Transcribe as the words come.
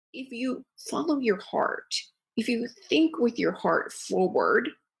if you follow your heart, if you think with your heart forward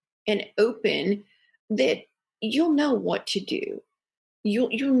and open, that you'll know what to do.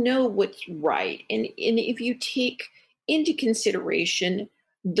 You'll know what's right. And if you take into consideration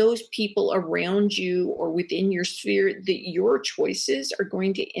those people around you or within your sphere that your choices are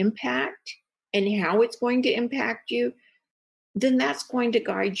going to impact and how it's going to impact you, then that's going to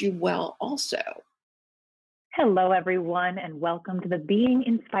guide you well also. Hello, everyone, and welcome to the Being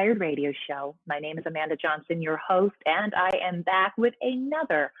Inspired Radio Show. My name is Amanda Johnson, your host, and I am back with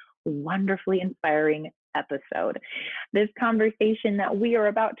another wonderfully inspiring episode. This conversation that we are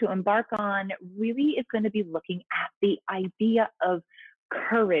about to embark on really is going to be looking at the idea of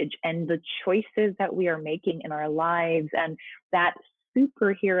courage and the choices that we are making in our lives, and that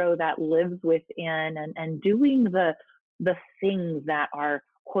superhero that lives within, and doing the things that are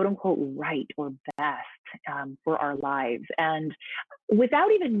quote unquote right or best for our lives. And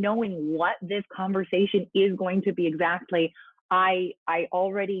without even knowing what this conversation is going to be exactly, I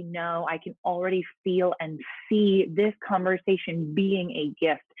already know, I can already feel and see this conversation being a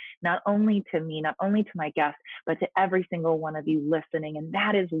gift, not only to me, not only to my guests, but to every single one of you listening. And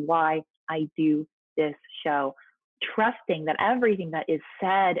that is why I do this show, trusting that everything that is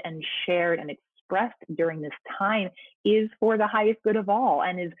said and shared and expressed during this time is for the highest good of all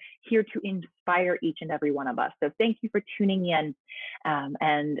and is here to inspire each and every one of us. So thank you for tuning in,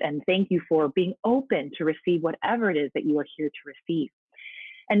 and thank you for being open to receive whatever it is that you are here to receive.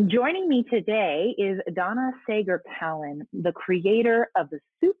 And joining me today is Donna Sager-Cowan, the creator of the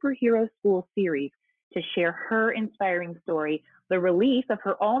Superhero School series, to share her inspiring story, the release of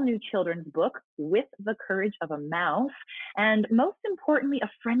her all-new children's book, With the Courage of a Mouse, and most importantly, a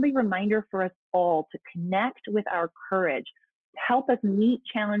friendly reminder for us all to connect with our courage, help us meet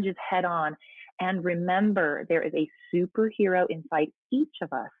challenges head-on, and remember there is a superhero inside each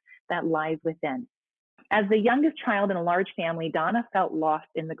of us that lies within. As the youngest child in a large family, Donna felt lost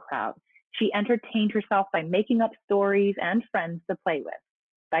in the crowd. She entertained herself by making up stories and friends to play with.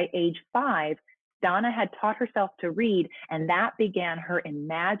 By age 5, Donna had taught herself to read, and that began her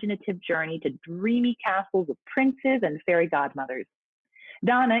imaginative journey to dreamy castles of princes and fairy godmothers.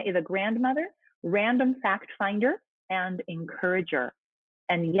 Donna is a grandmother, random fact finder, and encourager.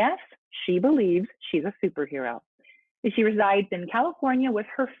 And yes, she believes she's a superhero. She resides in California with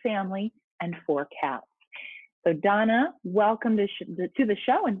her family and 4 cats. So Donna, welcome to the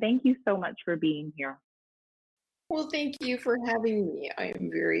show, and thank you so much for being here. Well, thank you for having me. I am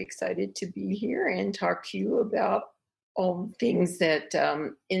very excited to be here and talk to you about all the things that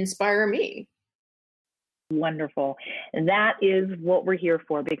inspire me. Wonderful. And that is what we're here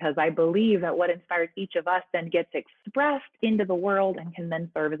for, because I believe that what inspires each of us then gets expressed into the world and can then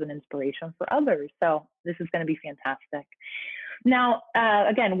serve as an inspiration for others. So this is going to be fantastic. Now,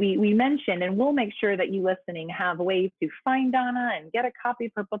 again, we mentioned, and we'll make sure that you listening have ways to find Donna and get a copy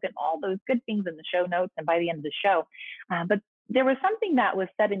of her book and all those good things in the show notes and by the end of the show. But there was something that was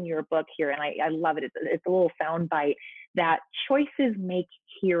said in your book here, and I love it. It's a little soundbite, that choices make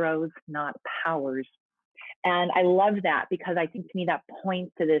heroes, not powers. And I love that, because I think to me that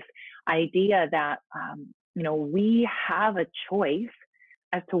points to this idea that, we have a choice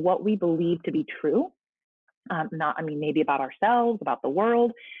as to what we believe to be true. Maybe about ourselves, about the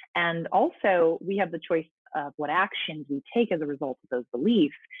world. And also we have the choice of what actions we take as a result of those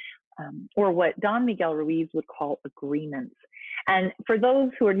beliefs, or what Don Miguel Ruiz would call agreements. And for those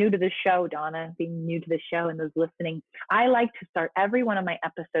who are new to the show, Donna, being new to the show, and those listening, I like to start every one of my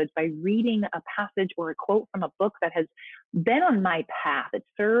episodes by reading a passage or a quote from a book that has been on my path. It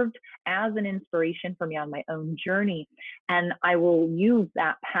served as an inspiration for me on my own journey. And I will use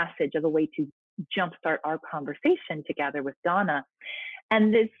that passage as a way to jumpstart our conversation together with Donna.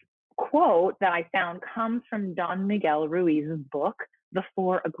 And this quote that I found comes from Don Miguel Ruiz's book, The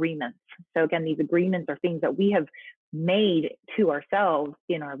 4 Agreements. So again, these agreements are things that we have made to ourselves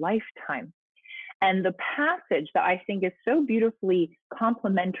in our lifetime. And the passage that I think is so beautifully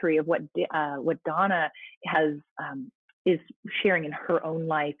complementary of what Donna has is sharing in her own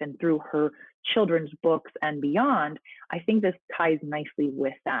life and through her children's books and beyond, I think this ties nicely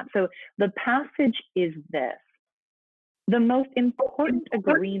with that. So the passage is this: the most important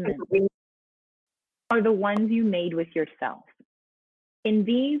agreements are the ones you made with yourself. In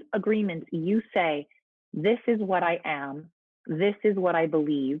these agreements, you say, this is what I am, this is what I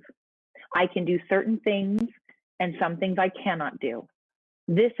believe, I can do certain things and some things I cannot do.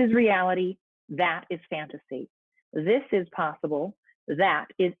 This is reality, that is fantasy. This is possible, that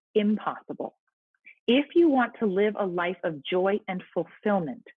is impossible. If you want to live a life of joy and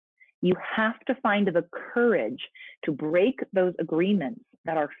fulfillment, you have to find the courage to break those agreements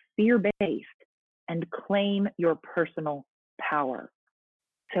that are fear-based and claim your personal power.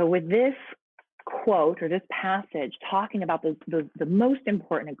 So with this quote or this passage talking about the most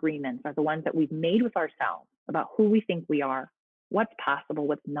important agreements are the ones that we've made with ourselves about who we think we are, what's possible,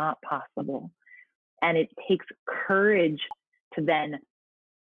 what's not possible. And it takes courage to then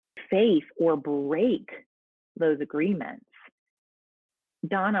face or break those agreements.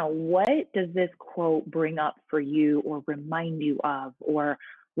 Donna, what does this quote bring up for you or remind you of, or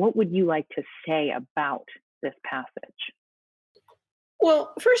what would you like to say about this passage?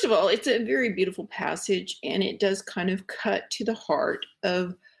 Well, first of all, it's a very beautiful passage, and it does kind of cut to the heart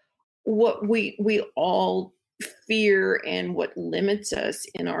of what we all fear and what limits us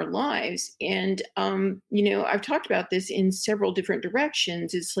in our lives. And I've talked about this in several different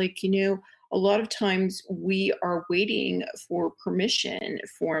directions. It's like, a lot of times we are waiting for permission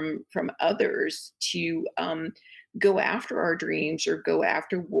from others to go after our dreams or go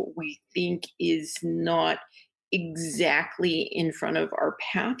after what we think is not exactly in front of our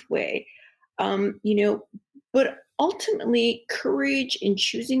pathway. But ultimately, courage in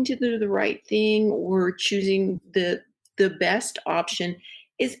choosing to do the right thing or choosing the best option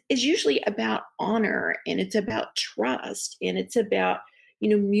is usually about honor, and it's about trust, and it's about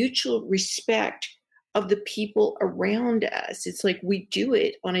mutual respect of the people around us. It's like we do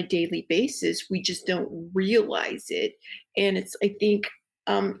it on a daily basis. We just don't realize it. And it's, I think,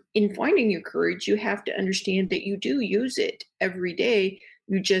 in finding your courage, you have to understand that you do use it every day.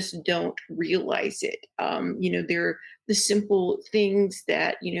 You just don't realize it. They're the simple things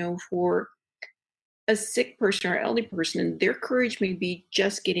that, for a sick person or elderly person, their courage may be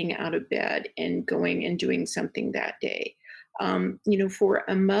just getting out of bed and going and doing something that day. For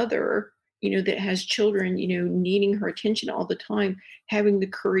a mother, that has children, needing her attention all the time, having the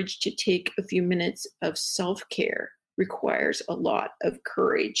courage to take a few minutes of self-care requires a lot of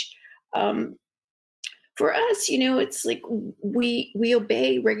courage. For us, it's like we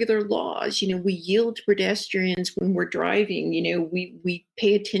obey regular laws. We yield to pedestrians when we're driving. We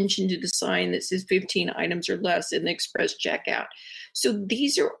pay attention to the sign that says 15 items or less in the express checkout. So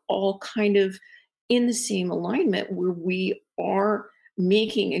these are all kind of in the same alignment where we are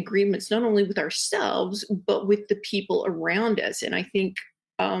making agreements not only with ourselves but with the people around us. And I think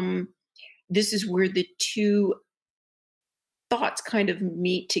this is where the two thoughts kind of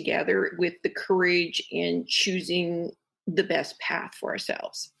meet together, with the courage in choosing the best path for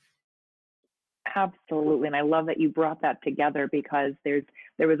ourselves. Absolutely. And I love that you brought that together, because there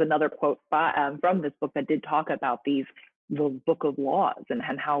was another quote from this book that did talk about the book of laws and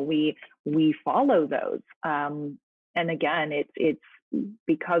how we follow those. And again, it's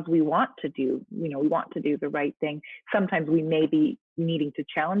because we want to do the right thing. Sometimes we may be needing to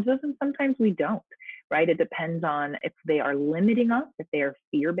challenge those, and sometimes we don't. Right? It depends on if they are limiting us, if they are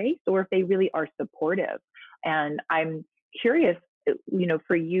fear-based, or if they really are supportive. And I'm curious,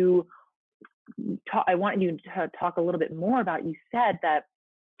 for you, I want you to talk a little bit more about, you said that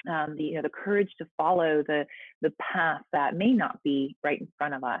the courage to follow the path that may not be right in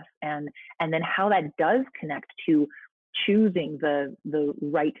front of us, and then how that does connect to choosing the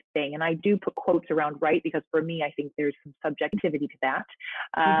right thing. And I do put quotes around right, because for me, I think there's some subjectivity to that.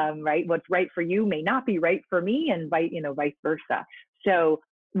 Right? What's right for you may not be right for me, and vice versa. So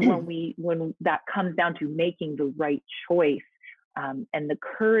when that comes down to making the right choice, and the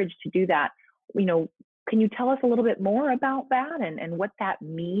courage to do that, can you tell us a little bit more about that and what that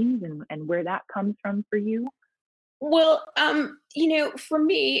means and where that comes from for you? Well, for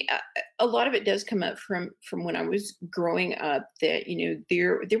me, a lot of it does come up from when I was growing up. That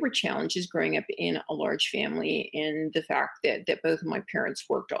there were challenges growing up in a large family, and the fact that both of my parents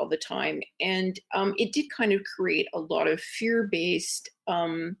worked all the time, and it did kind of create a lot of fear-based,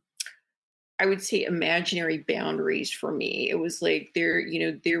 I would say, imaginary boundaries for me. It was like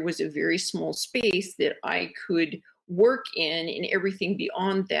there was a very small space that I could work in, and everything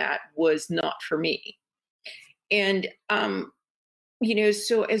beyond that was not for me. And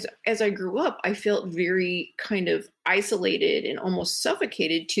so as I grew up, I felt very kind of isolated and almost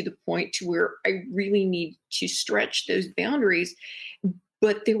suffocated, to the point to where I really need to stretch those boundaries.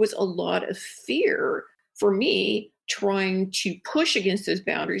 But there was a lot of fear for me trying to push against those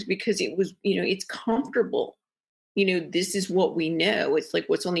boundaries, because it was, it's comfortable. This is what we know. It's like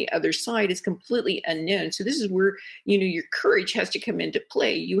what's on the other side is completely unknown. So this is where, your courage has to come into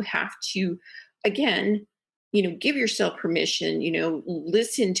play. You have to, again, give yourself permission,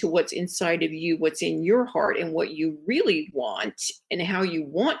 listen to what's inside of you, what's in your heart, and what you really want, and how you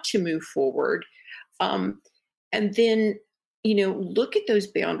want to move forward. And then, look at those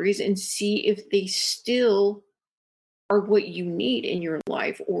boundaries and see if they still are what you need in your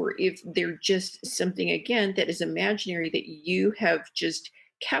life, or if they're just something, again, that is imaginary that you have just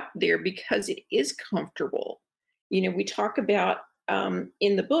kept there because it is comfortable. We talk about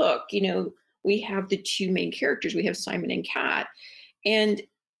in the book, we have the two main characters. We have Simon and Kat. And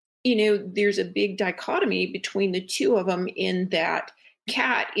there's a big dichotomy between the two of them in that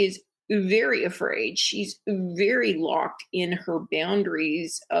Kat is very afraid. She's very locked in her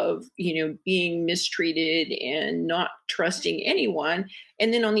boundaries of, being mistreated and not trusting anyone.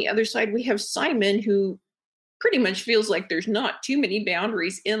 And then on the other side, we have Simon, who pretty much feels like there's not too many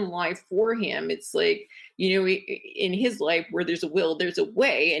boundaries in life for him. It's like, in his life, where there's a will, there's a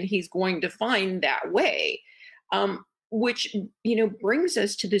way, and he's going to find that way. Which brings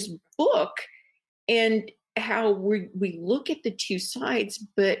us to this book and how we look at the two sides,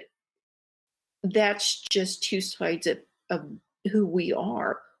 but that's just two sides of who we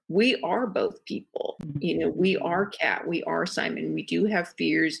are. We are both people. We are Kat, we are Simon. We do have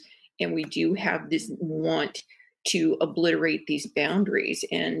fears, and we do have this want to obliterate these boundaries.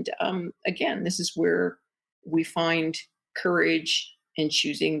 And again, this is where we find courage in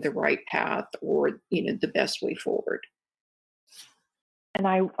choosing the right path, or the best way forward. And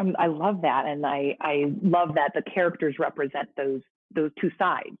I love that, and I love that the characters represent those two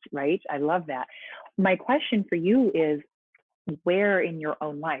sides, right? I love that. My question for you is, where in your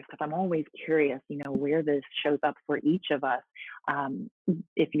own life, because I'm always curious, where this shows up for each of us.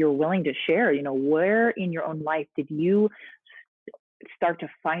 If you're willing to share, where in your own life did you start to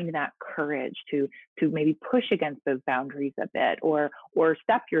find that courage to maybe push against those boundaries a bit, or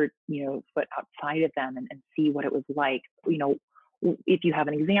step your foot outside of them and see what it was like? If you have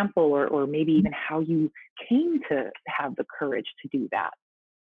an example, or maybe even how you came to have the courage to do that.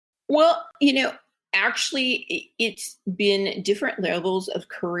 Well, actually, it's been different levels of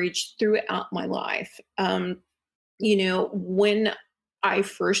courage throughout my life. When I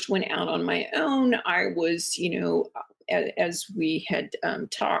first went out on my own, I was, as we had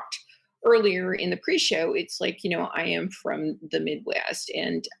talked earlier in the pre-show, it's like, I am from the Midwest.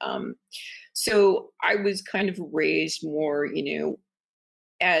 And so I was kind of raised more,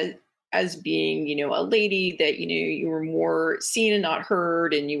 as being, a lady that, you were more seen and not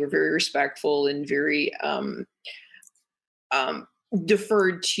heard, and you were very respectful and very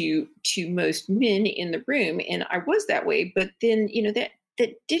deferred to most men in the room. And I was that way, but then,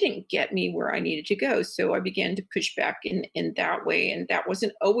 that didn't get me where I needed to go. So I began to push back in that way. And that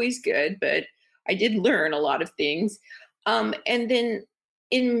wasn't always good, but I did learn a lot of things. And then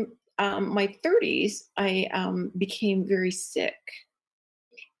in my 30s, I became very sick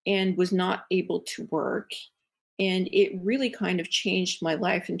and was not able to work. And it really kind of changed my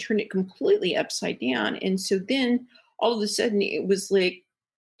life and turned it completely upside down. And so then all of a sudden, it was like,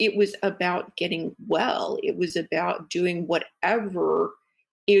 it was about getting well. It was about doing whatever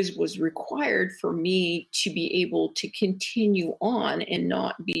was required for me to be able to continue on and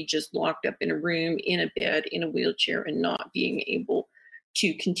not be just locked up in a room, in a bed, in a wheelchair, and not being able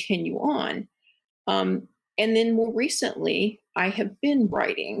to continue on. And then more recently, I have been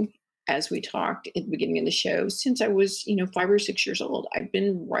writing, as we talked at the beginning of the show, since I was, 5 or 6 years old. I've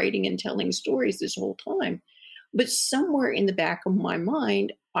been writing and telling stories this whole time. But somewhere in the back of my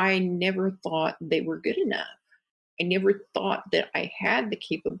mind, I never thought they were good enough. I never thought that I had the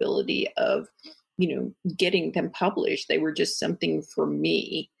capability of, getting them published. They were just something for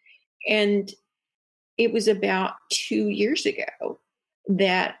me. And it was about 2 years ago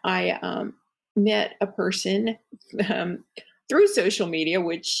that I met a person through social media,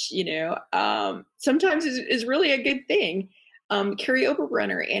 which, sometimes is really a good thing, Kerry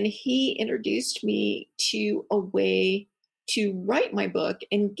Oberbrunner. And he introduced me to a way to write my book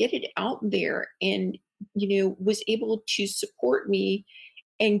and get it out there, and, was able to support me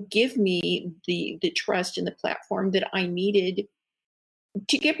and give me the trust and the platform that I needed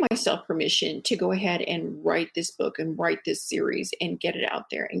to give myself permission to go ahead and write this book and write this series and get it out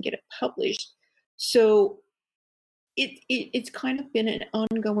there and get it published. So it's kind of been an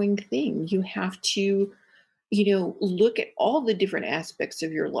ongoing thing. You have to, look at all the different aspects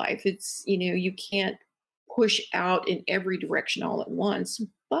of your life. It's, you can't push out in every direction all at once,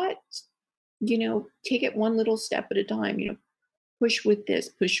 but, take it one little step at a time. Push with this,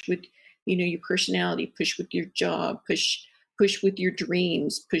 push with, your personality, push with your job, push with your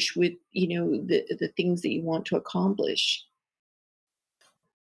dreams, push with, the things that you want to accomplish.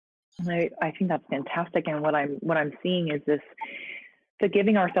 I think that's fantastic. And what I'm seeing is this, the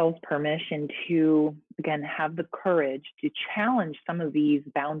giving ourselves permission to, again, have the courage to challenge some of these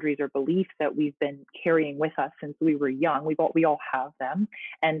boundaries or beliefs that we've been carrying with us since we were young. We all have them.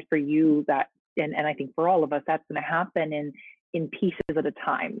 And for you, that and I think for all of us, that's going to happen in pieces at a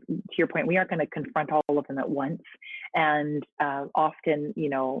time. To your point, we aren't going to confront all of them at once. And often,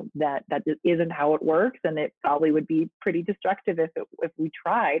 that isn't how it works. And it probably would be pretty destructive if we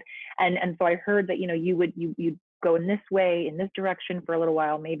tried. And so I heard that, you'd go in this way, in this direction for a little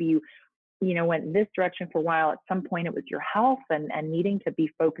while. Maybe you went in this direction for a while. At some point it was your health and needing to be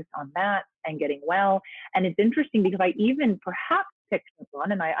focused on that and getting well. And it's interesting because I even perhaps picked up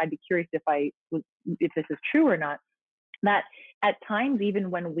on, and I'd be curious if this is true or not, that at times,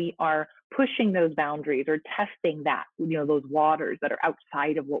 even when we are pushing those boundaries or testing that, those waters that are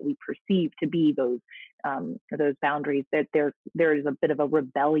outside of what we perceive to be those boundaries, that there is a bit of a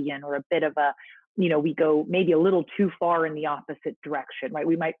rebellion or a bit of a, we go maybe a little too far in the opposite direction, right?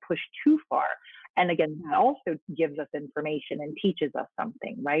 We might push too far. And again, that also gives us information and teaches us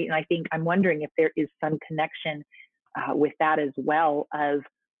something, right? And I'm wondering if there is some connection with that as well, as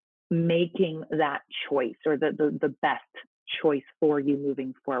making that choice or the best choice for you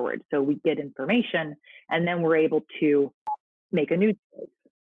moving forward. So we get information and then we're able to make a new choice,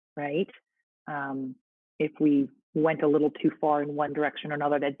 right? If we went a little too far in one direction or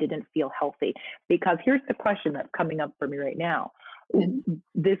another that didn't feel healthy. Because here's the question that's coming up for me right now. Mm-hmm.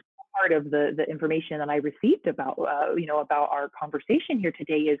 This part of the information that I received about about our conversation here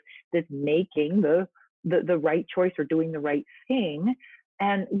today is this making the right choice or doing the right thing.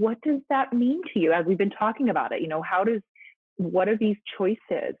 And what does that mean to you as we've been talking about it? What are these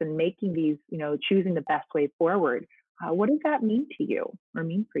choices and making these, choosing the best way forward? What does that mean to you or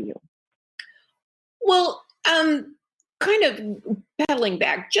mean for you? Well, kind of pedaling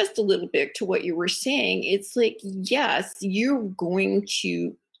back just a little bit to what you were saying, it's like, yes, you're going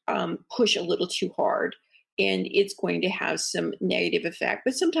to push a little too hard and it's going to have some negative effect,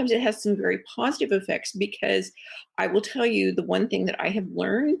 but sometimes it has some very positive effects, because I will tell you, the one thing that I have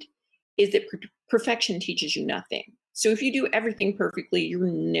learned is that perfection teaches you nothing. So if you do everything perfectly, you're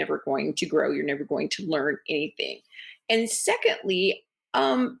never going to grow. You're never going to learn anything. And secondly,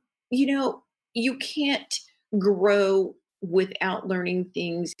 you can't grow without learning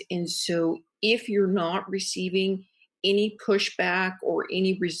things. And so if you're not receiving any pushback or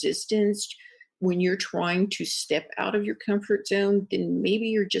any resistance when you're trying to step out of your comfort zone, then maybe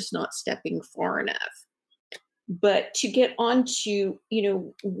you're just not stepping far enough. But to get on to,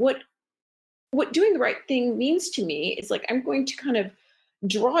 what doing the right thing means to me is like, I'm going to kind of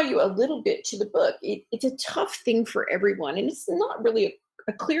draw you a little bit to the book. It's a tough thing for everyone, and it's not really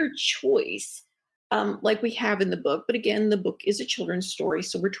a clear choice like we have in the book. But again, the book is a children's story,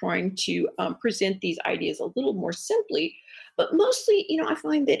 so we're trying to present these ideas a little more simply. But mostly, I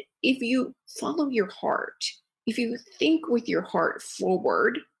find that if you follow your heart, if you think with your heart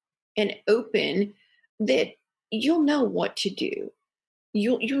forward and open, that you'll know what to do.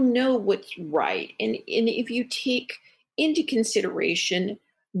 You'll know what's right. And if you take into consideration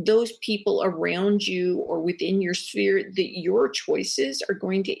those people around you or within your sphere that your choices are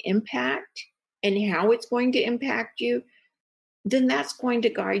going to impact and how it's going to impact you, then that's going to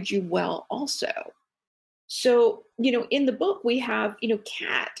guide you well also. So, in the book we have,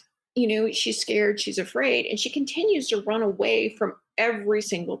 Kat, she's scared, she's afraid, and she continues to run away from every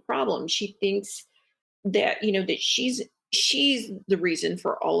single problem. She thinks that, that she's the reason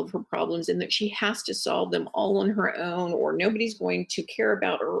for all of her problems and that she has to solve them all on her own, or nobody's going to care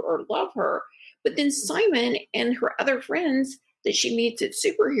about her or love her. But then Simon and her other friends that she meets at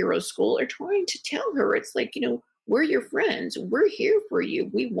superhero school are trying to tell her, it's like, we're your friends. We're here for you.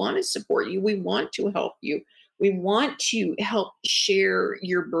 We want to support you. We want to help you. We want to help share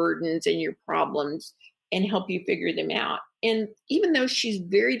your burdens and your problems and help you figure them out. And even though she's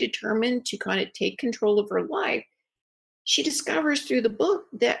very determined to kind of take control of her life, she discovers through the book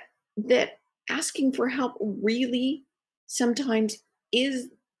that asking for help really sometimes is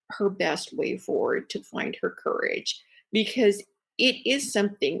her best way forward to find her courage, because it is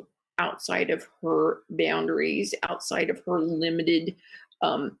something outside of her boundaries, outside of her limited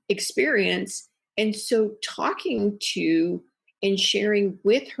experience. And so talking to and sharing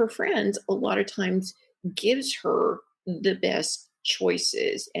with her friends a lot of times gives her the best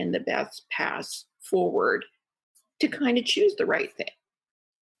choices and the best paths forward to kind of choose the right thing.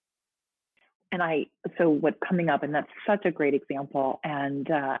 And so what's coming up, and that's such a great example. And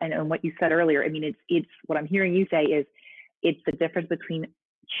what you said earlier, I mean, it's what I'm hearing you say is it's the difference between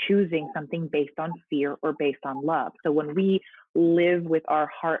choosing something based on fear or based on love. So when we live with our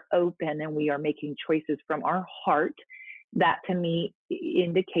heart open and we are making choices from our heart, that to me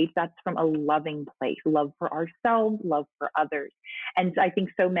indicates that's from a loving place, love for ourselves, love for others. And I think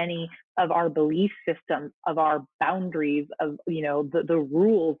so many of our belief systems, of our boundaries, of, the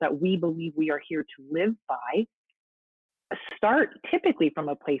rules that we believe we are here to live by start typically from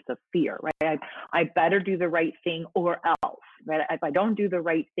a place of fear, right? I better do the right thing or else, right? If I don't do the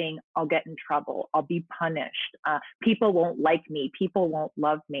right thing, I'll get in trouble. I'll be punished. People won't like me. People won't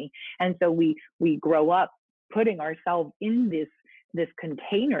love me. And so we grow up putting ourselves in this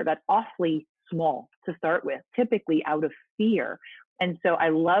container that's awfully small to start with, typically out of fear. And so I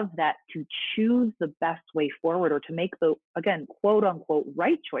love that, to choose the best way forward, or to make the, again, quote unquote,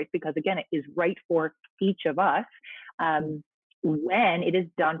 right choice, because again, it is right for each of us, when it is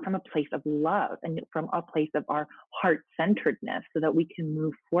done from a place of love and from a place of our heart-centeredness, so that we can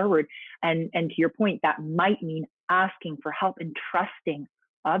move forward. And to your point, that might mean asking for help and trusting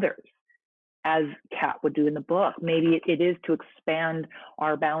others, as Kat would do in the book. Maybe it is to expand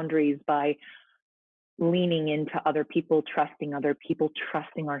our boundaries by leaning into other people, trusting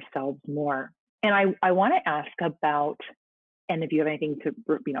ourselves more. And I want to ask about, and if you have anything to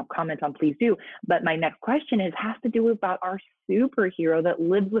comment on, please do. But my next question has to do about our superhero that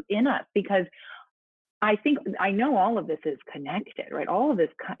lives within us, because I know all of this is connected, right? All of this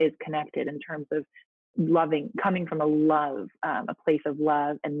is connected in terms of coming from a place of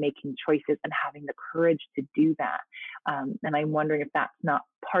love, and making choices and having the courage to do that. And I'm wondering if that's not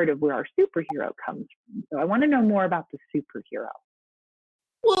part of where our superhero comes from. So I want to know more about the superhero.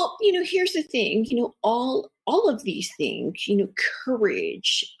 Well, here's the thing, all of these things,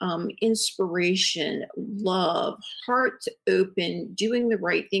 courage, inspiration, love, heart open, doing the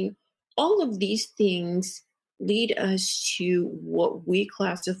right thing, all of these things lead us to what we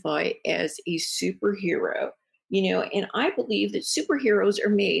classify as a superhero, and I believe that superheroes are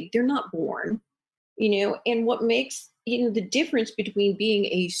made, they're not born, and what makes, the difference between being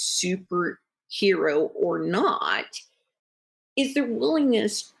a superhero or not is their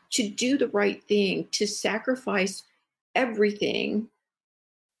willingness to do the right thing, to sacrifice everything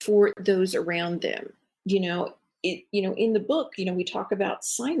for those around them. In the book, we talk about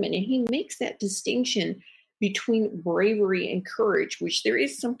Simon, and he makes that distinction between bravery and courage, which there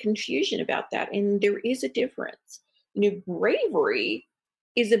is some confusion about that, and there is a difference. Bravery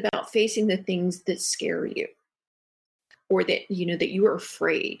is about facing the things that scare you, or that you are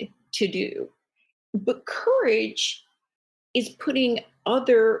afraid to do. But courage is putting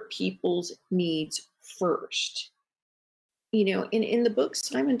other people's needs first. And in the book,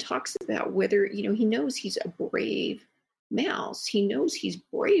 Simon talks about whether, he knows he's a brave mouse. He knows he's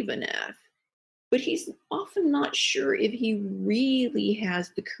brave enough, but he's often not sure if he really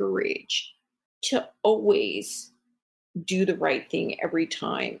has the courage to always do the right thing every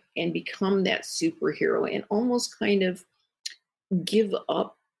time and become that superhero, and almost kind of give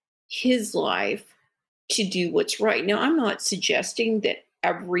up his life to do what's right. Now, I'm not suggesting that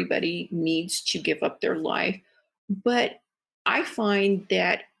everybody needs to give up their life, but I find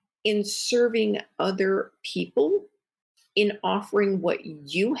that in serving other people, in offering what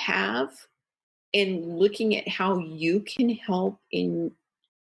you have, and looking at how you can help in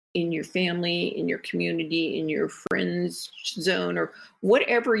your family, in your community, in your friends zone, or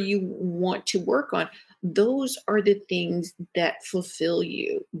whatever you want to work on, those are the things that fulfill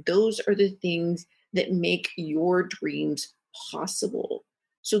you. Those are the things that make your dreams possible.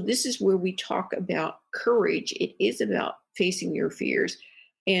 So this is where we talk about courage. It is about facing your fears.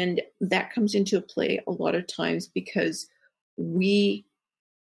 And that comes into play a lot of times because we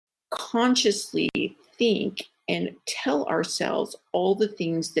consciously think and tell ourselves all the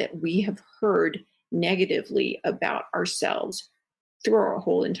things that we have heard negatively about ourselves through our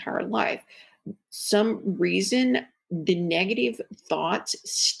whole entire life. Some reason the negative thoughts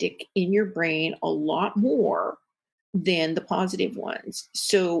stick in your brain a lot more than the positive ones.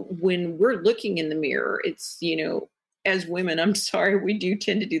 So when we're looking in the mirror, it's, as women, I'm sorry, we do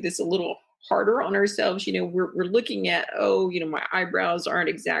tend to do this a little harder on ourselves. We're looking at, my eyebrows aren't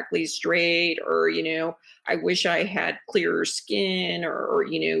exactly straight, or, I wish I had clearer skin, or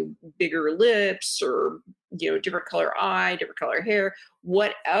bigger lips, or, different color eye, different color hair,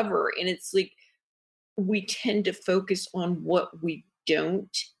 whatever. And it's like, we tend to focus on what we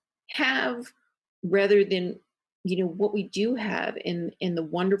don't have rather than, what we do have, and the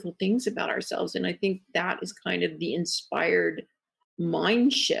wonderful things about ourselves. And I think that is kind of the inspired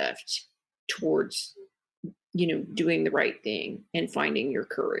mind shift towards, doing the right thing and finding your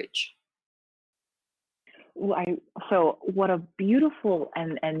courage. So what a beautiful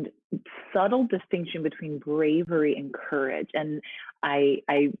and subtle distinction between bravery and courage. And I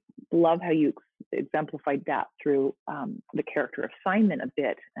love how you exemplified that through the character of Simon a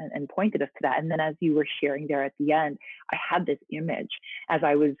bit, and pointed us to that. And then as you were sharing there at the end, I had this image as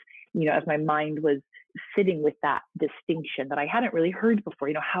I was, as my mind was sitting with that distinction that I hadn't really heard before.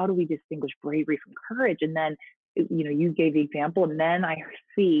 How do we distinguish bravery from courage? And then, you gave the example, and then I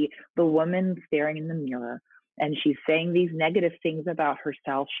see the woman staring in the mirror, and she's saying these negative things about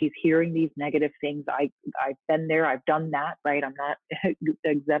herself. She's hearing these negative things. I've been there. I've done that, right? I'm not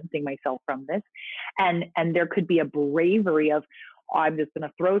exempting myself from this. And there could be a bravery of, I'm just going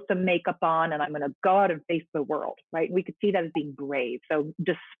to throw some makeup on and I'm going to go out and face the world, right? We could see that as being brave. So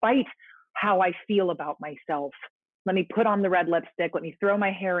despite how I feel about myself, let me put on the red lipstick, let me throw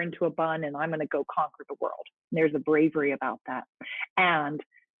my hair into a bun, and I'm going to go conquer the world. And there's a bravery about that. And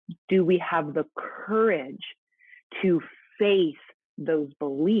do we have the courage to face those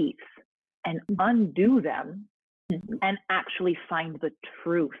beliefs and undo them and actually find the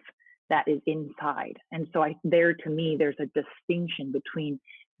truth that is inside? And so to me, there's a distinction between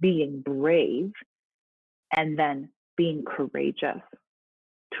being brave and then being courageous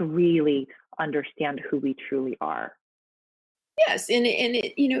to really understand who we truly are. Yes, and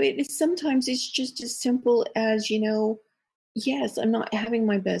it is, sometimes it's just as simple as, yes, I'm not having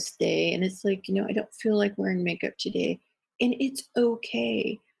my best day, and it's like, I don't feel like wearing makeup today, and it's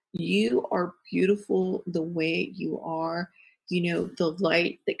okay. You are beautiful the way you are. The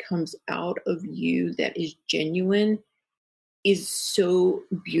light that comes out of you that is genuine is so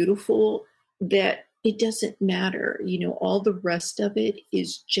beautiful that it doesn't matter. All the rest of it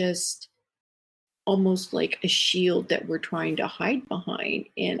is just almost like a shield that we're trying to hide behind.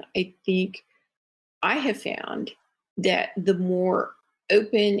 And I think I have found that the more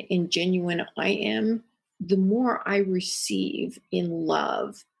open and genuine I am, the more I receive in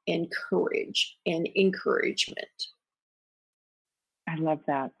love and courage and encouragement. I love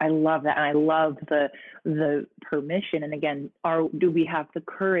that. And I love the permission. And again, do we have the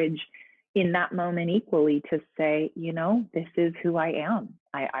courage in that moment equally to say, this is who I am.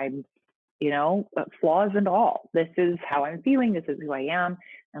 I'm flaws and all. This is how I'm feeling. This is who I am.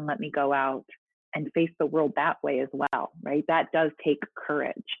 And let me go out and face the world that way as well, right? That does take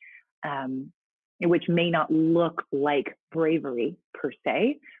courage, which may not look like bravery per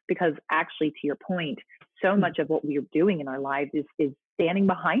se, because actually, to your point, so much of what we're doing in our lives is standing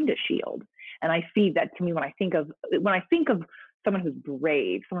behind a shield. And I see that, to me, when I think of someone who's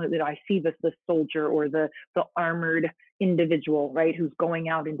brave, someone that I see the soldier or the armored individual, right, who's going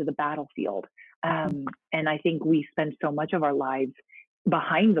out into the battlefield. And I think we spend so much of our lives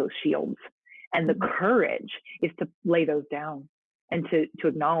behind those shields. And the courage is to lay those down and to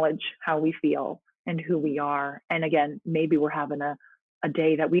acknowledge how we feel and who we are. And again, maybe we're having a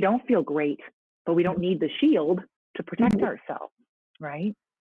day that we don't feel great, but we don't need the shield to protect ourselves, right?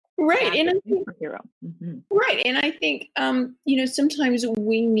 Right. And I think, right. And I think, sometimes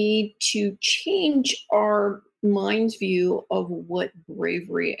we need to change our mind's view of what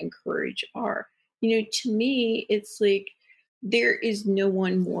bravery and courage are. To me, it's like there is no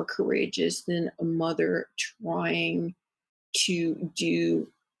one more courageous than a mother trying to do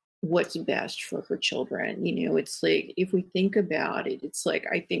what's best for her children. It's like, if we think about it, it's like,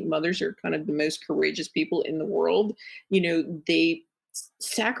 I think mothers are kind of the most courageous people in the world. They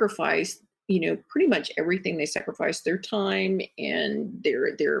sacrifice, pretty much everything. They sacrifice their time and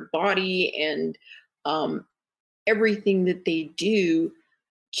their body and everything that they do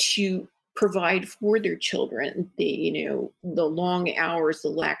to provide for their children. The long hours, the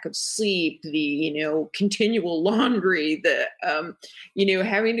lack of sleep, the continual laundry, the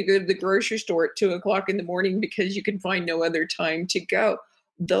having to go to the grocery store at 2:00 in the morning because you can find no other time to go.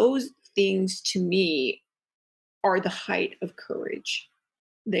 Those things, to me, are the height of courage.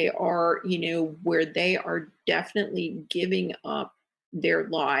 They are, where they are definitely giving up their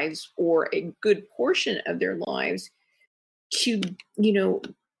lives, or a good portion of their lives, to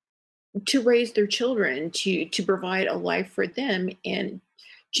raise their children, to provide a life for them. And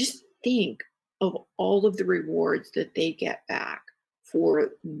just think of all of the rewards that they get back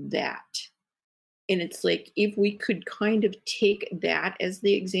for that. And it's like, if we could kind of take that as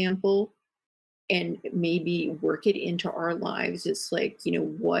the example and maybe work it into our lives, it's like,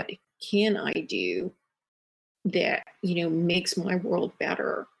 what can I do that, makes my world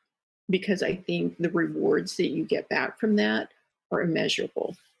better? Because I think the rewards that you get back from that are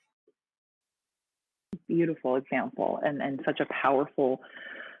immeasurable. Beautiful example, and such a powerful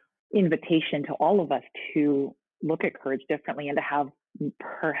invitation to all of us to look at courage differently and to have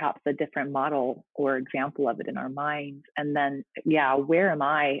perhaps a different model or example of it in our minds. And then, where am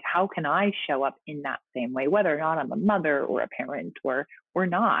I? How can I show up in that same way, whether or not I'm a mother or a parent or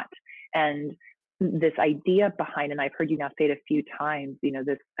not? And this idea behind, and I've heard you now say it a few times,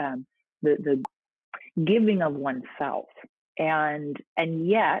 this the giving of oneself, and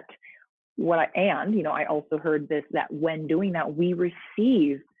yet I also heard this, that when doing that, we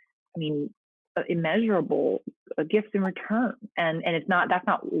receive, immeasurable gifts in return, and that's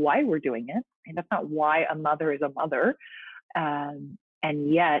not why we're doing it, and that's not why a mother is a mother, and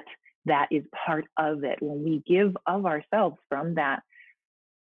yet that is part of it. When we give of ourselves from that,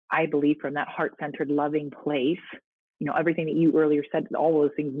 I believe, from that heart-centered, loving place, everything that you earlier said, all those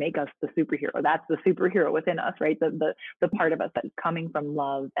things make us the superhero. That's the superhero within us, right? The part of us that's coming from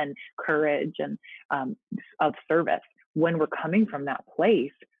love and courage and of service. When we're coming from that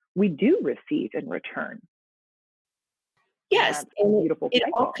place, we do receive in return. Yes, and it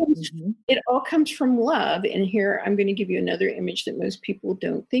all comes from love. And here I'm going to give you another image that most people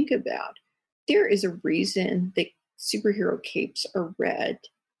don't think about. There is a reason that superhero capes are red,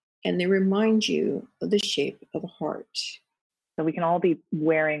 and they remind you of the shape of a heart. So we can all be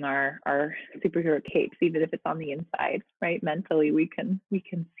wearing our superhero capes, even if it's on the inside, right? Mentally, we can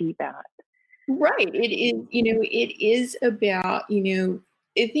see that. Right. It is about,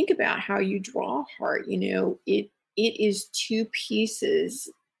 think about how you draw a heart. It is two pieces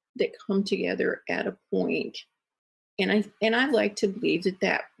that come together at a point. And I like to believe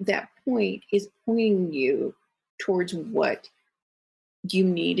that point is pointing you towards what you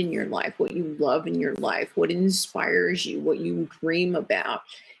need in your life, what you love in your life, what inspires you, what you dream about.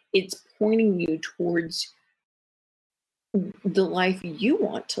 It's pointing you towards the life you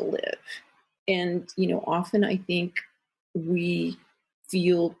want to live. And, often I think we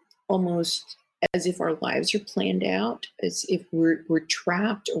feel almost as if our lives are planned out, as if we're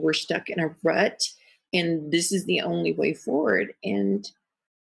trapped or we're stuck in a rut, and this is the only way forward. And,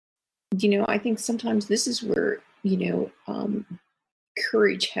 I think sometimes this is where,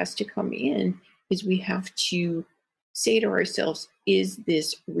 courage has to come in, is we have to say to ourselves, is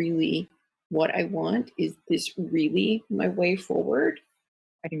this really what I want? Is this really my way forward?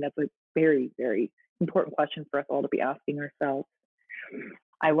 I think that's a very, very important question for us all to be asking ourselves.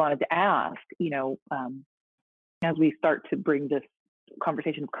 I wanted to ask, as we start to bring this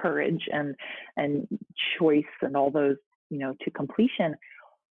conversation of courage and choice and all those, to completion,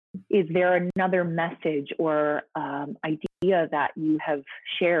 is there another message or idea that you have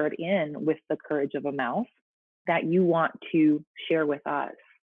shared in with the Courage of a Mouse that you want to share with us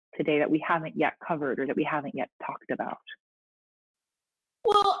today that we haven't yet covered or that we haven't yet talked about?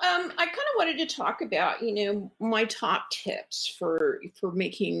 Well, I kind of wanted to talk about, my top tips for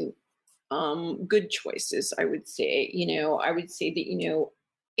making good choices. I would say, that,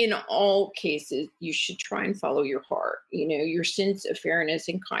 in all cases, you should try and follow your heart. Your sense of fairness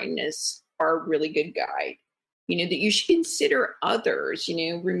and kindness are a really good guide. That you should consider others.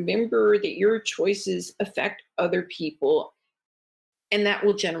 Remember that your choices affect other people, and that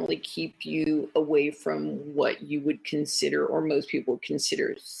will generally keep you away from what you would consider, or most people would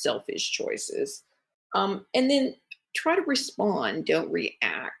consider, selfish choices. And then try to respond, don't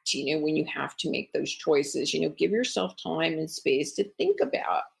react, when you have to make those choices. Give yourself time and space to think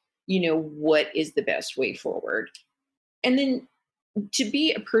about, what is the best way forward. And then to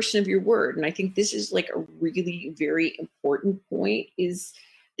be a person of your word. And I think this is like a really very important point, is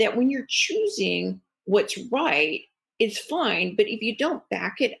that when you're choosing what's right, it's fine. But if you don't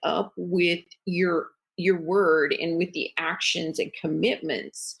back it up with your word and with the actions and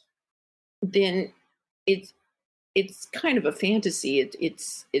commitments, then it's kind of a fantasy.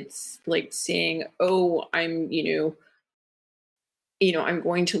 It's like saying, oh, I'm I'm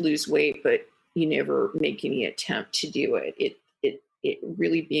going to lose weight, but you never make any attempt to do it. It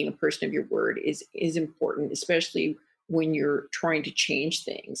really, being a person of your word is important, especially when you're trying to change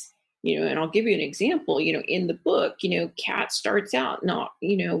things. And I'll give you an example. In the book, Kat starts out not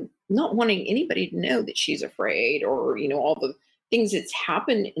wanting anybody to know that she's afraid, or all the things that's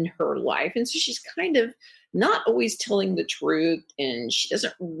happened in her life, and so she's kind of not always telling the truth, and she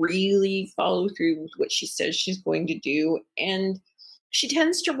doesn't really follow through with what she says she's going to do, and she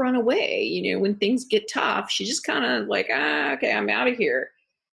tends to run away. When things get tough, she just kind of like, okay, I'm out of here.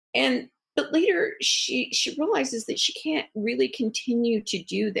 But later she realizes that she can't really continue to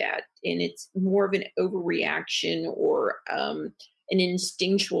do that, and it's more of an overreaction or an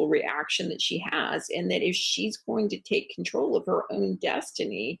instinctual reaction that she has, and that if she's going to take control of her own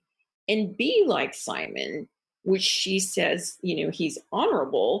destiny and be like Simon, which she says, he's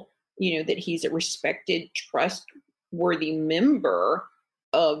honorable, that he's a respected, trustworthy member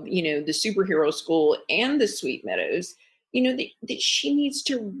of, the superhero school and the Sweet Meadows, that she needs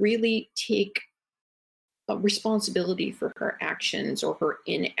to really take responsibility for her actions or her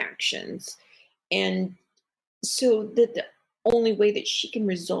inactions. And so that the only way that she can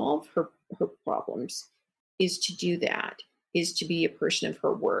resolve her problems is to do that, is to be a person of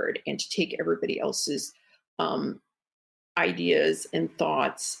her word and to take everybody else's um, ideas and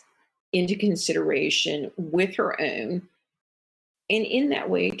thoughts into consideration with her own. And in that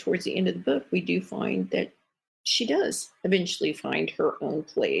way, towards the end of the book, we do find that she does eventually find her own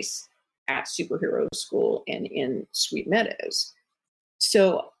place at superhero school and in Sweet Meadows.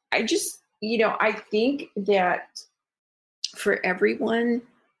 So I just, I think that for everyone,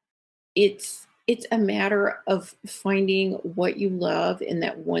 it's a matter of finding what you love and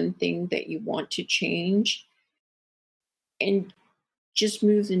that one thing that you want to change, and just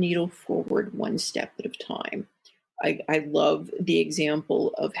move the needle forward one step at a time. I love the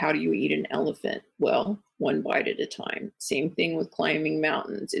example of how do you eat an elephant? Well, one bite at a time. Same thing with climbing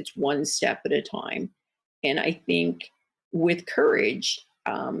mountains. It's one step at a time. And I think with courage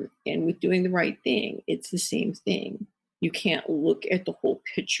and with doing the right thing, it's the same thing. You can't look at the whole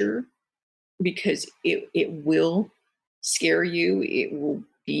picture because it will scare you. It will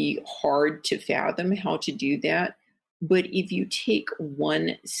be hard to fathom how to do that. But if you take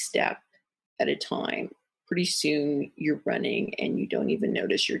one step at a time, pretty soon you're running and you don't even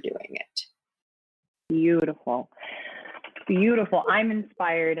notice you're doing it. Beautiful. Beautiful. I'm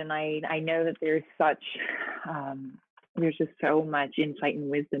inspired, and I know that there's just so much insight and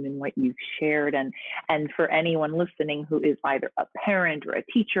wisdom in what you've shared. And for anyone listening who is either a parent or a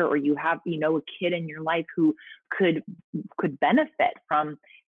teacher, or you have, a kid in your life who could benefit from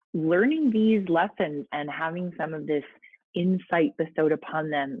learning these lessons and having some of this insight bestowed upon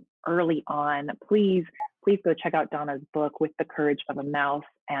them early on, please go check out Donna's book, With the Courage of a Mouse.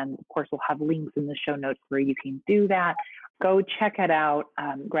 And of course, we'll have links in the show notes where you can do that. Go check it out.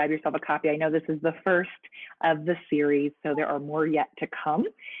 Grab yourself a copy. I know this is the first of the series, so there are more yet to come.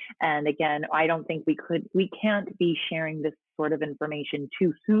 And again, I don't think we can't be sharing this sort of information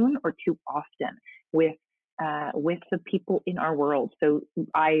too soon or too often with the people in our world. So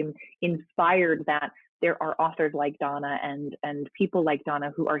I'm inspired that there are authors like Donna and people like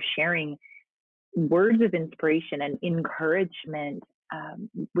Donna who are sharing words of inspiration and encouragement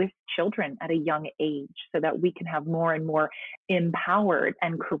with children at a young age, so that we can have more and more empowered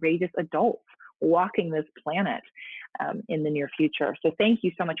and courageous adults walking this planet in the near future. So thank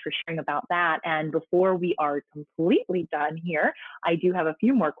you so much for sharing about that. And before we are completely done here, I do have a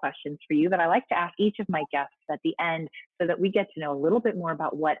few more questions for you that I like to ask each of my guests at the end, so that we get to know a little bit more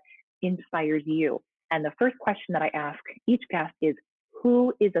about what inspires you. And the first question that I ask each guest is,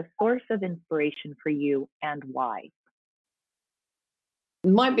 who is a source of inspiration for you and why?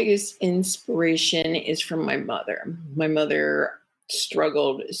 My biggest inspiration is from my mother. My mother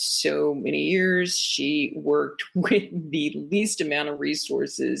struggled so many years. She worked with the least amount of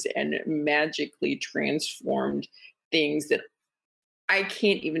resources and magically transformed things that I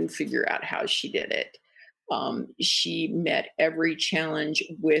can't even figure out how she did it. She met every challenge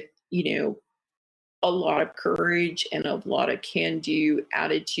with, a lot of courage and a lot of can-do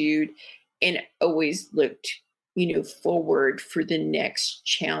attitude, and always looked, forward for the next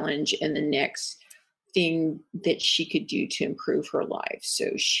challenge and the next thing that she could do to improve her life.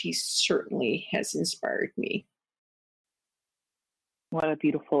 So she certainly has inspired me. What a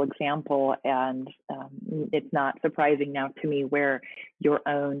beautiful example. And it's not surprising now to me where your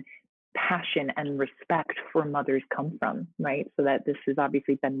own passion and respect for mothers come from, right? So that this has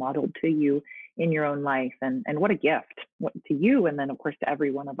obviously been modeled to you in your own life. And what a gift to you. And then, of course, to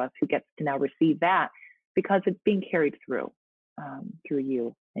every one of us who gets to now receive that, because it's being carried through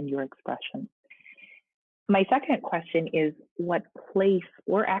you and your expression. My second question is, what place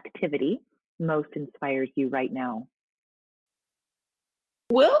or activity most inspires you right now?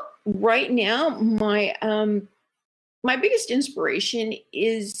 Well, right now, my biggest inspiration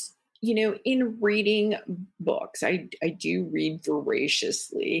is, in reading books. I do read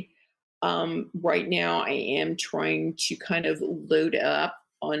voraciously. Right now, I am trying to kind of load up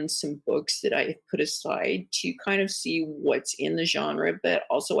on some books that I put aside to kind of see what's in the genre, but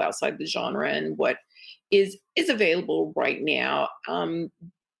also outside the genre, and what is available right now,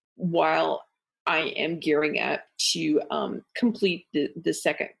 while I am gearing up to complete the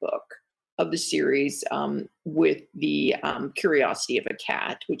second book of the series, with the Curiosity of a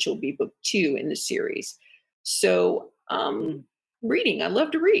Cat, which will be book 2 in the series. So reading, I love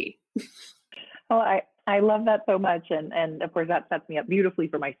to read. Oh, I love that so much. And of course, that sets me up beautifully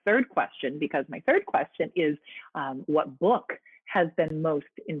for my third question, because my third question is, what book has been most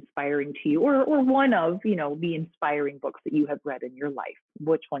inspiring to you, or one of, the inspiring books that you have read in your life?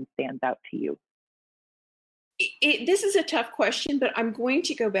 Which one stands out to you? This is a tough question, but I'm going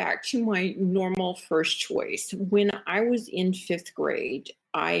to go back to my normal first choice. When I was in fifth grade,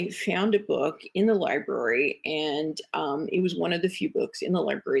 I found a book in the library, and it was one of the few books in the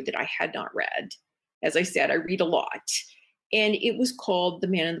library that I had not read. As I said, I read a lot. And it was called The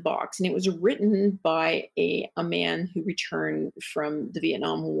Man in the Box. And it was written by a man who returned from the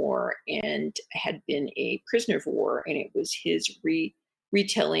Vietnam War and had been a prisoner of war. And it was his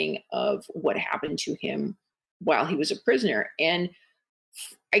retelling of what happened to him while he was a prisoner. And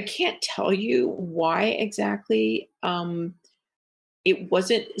I can't tell you why exactly. It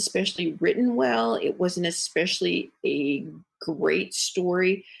wasn't especially written well. It wasn't especially a great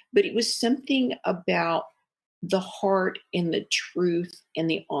story, but it was something about the heart and the truth and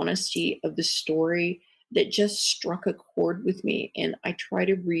the honesty of the story that just struck a chord with me. And I try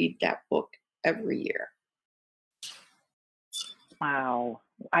to read that book every year. Wow.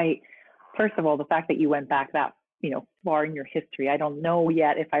 First of all, the fact that you went back that, far in your history, I don't know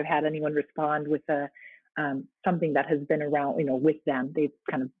yet if I've had anyone respond with something that has been around, with them. They've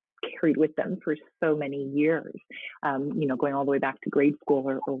kind of carried with them for so many years, going all the way back to grade school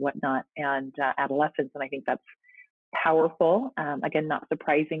or whatnot, and adolescence. And I think that's powerful. Again, not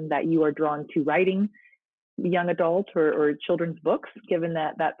surprising that you are drawn to writing young adult or children's books, given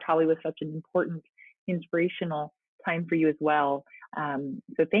that that probably was such an important, inspirational time for you as well.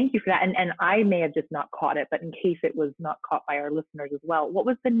 So thank you for that. And I may have just not caught it, but in case it was not caught by our listeners as well, what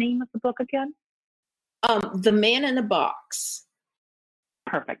was the name of the book again? The Man in the Box.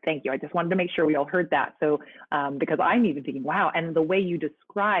 Perfect. Thank you. I just wanted to make sure we all heard that. So, because I'm even thinking, wow, and the way you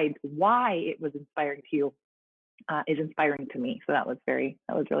described why it was inspiring to you is inspiring to me. So that was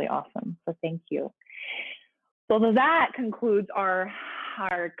really awesome. So thank you. So that concludes our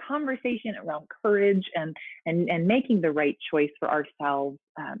conversation around courage and making the right choice for ourselves,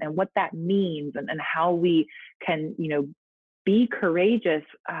 and what that means, and how we can, be courageous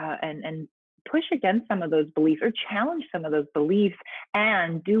and push against some of those beliefs or challenge some of those beliefs,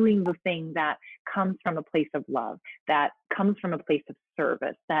 and doing the thing that comes from a place of love, that comes from a place of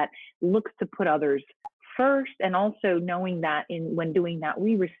service, that looks to put others first, and also knowing that when doing that,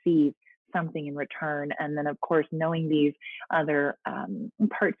 we receive something in return. And then, of course, knowing these other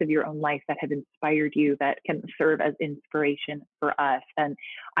parts of your own life that have inspired you, that can serve as inspiration for us. And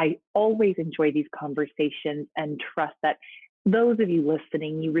I always enjoy these conversations and trust that those of you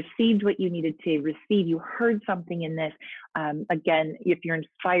listening, you received what you needed to receive. You heard something in this. Again, if you're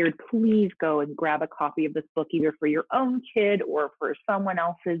inspired, please go and grab a copy of this book, either for your own kid or for someone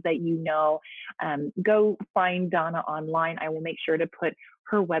else's that you know. Go find Donna online. I will make sure to put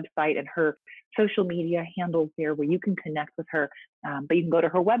her website and her social media handles there where you can connect with her. But you can go to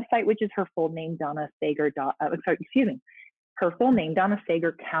her website, which is her full name, her full name,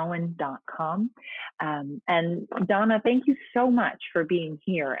 DonnaSagerCowan.com. And Donna, thank you so much for being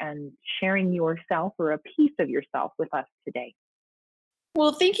here and sharing yourself, or a piece of yourself, with us today.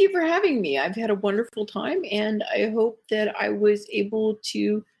 Well, thank you for having me. I've had a wonderful time, and I hope that I was able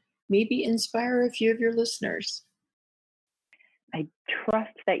to maybe inspire a few of your listeners. I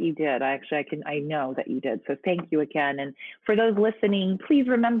trust that you did. I know that you did. So thank you again. And for those listening, please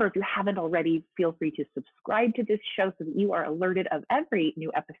remember, if you haven't already, feel free to subscribe to this show so that you are alerted of every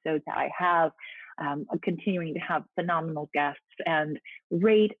new episode that I have. Continuing to have phenomenal guests, and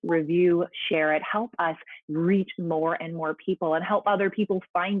rate, review, share it. Help us reach more and more people, and help other people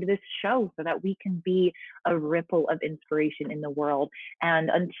find this show so that we can be a ripple of inspiration in the world. And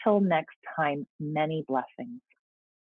until next time, many blessings.